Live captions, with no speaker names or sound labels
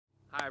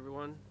Hi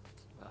everyone,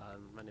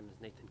 my name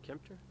is Nathan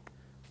Kempter.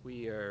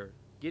 We are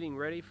getting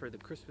ready for the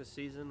Christmas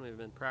season. We've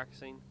been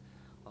practicing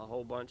a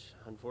whole bunch.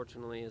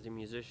 Unfortunately, as a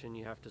musician,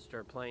 you have to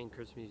start playing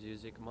Christmas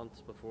music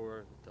months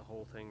before the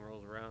whole thing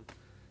rolls around.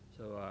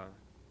 So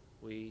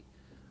we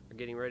are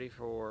getting ready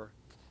for,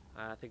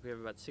 I think we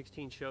have about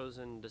 16 shows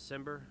in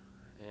December,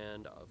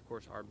 and of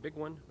course our big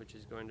one, which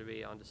is going to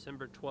be on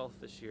December 12th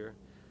this year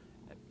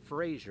at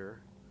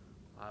Fraser.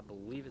 I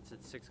believe it's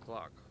at 6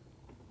 o'clock.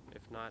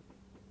 If not,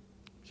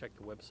 check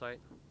the website.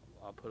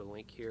 I'll put a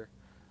link here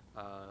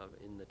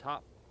in the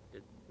top.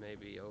 It may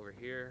be over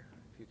here.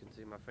 If you can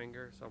see my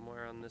finger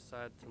somewhere on this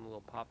side, some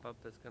little pop-up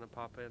that's going to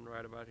pop in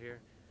right about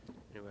here.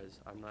 Anyways,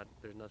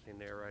 there's nothing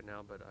there right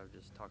now, but I'm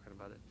just talking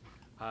about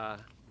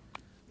it.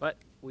 But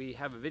we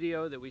have a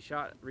video that we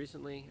shot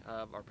recently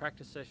of our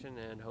practice session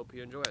and hope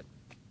you enjoy it.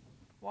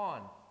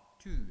 1,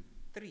 2,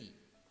 3.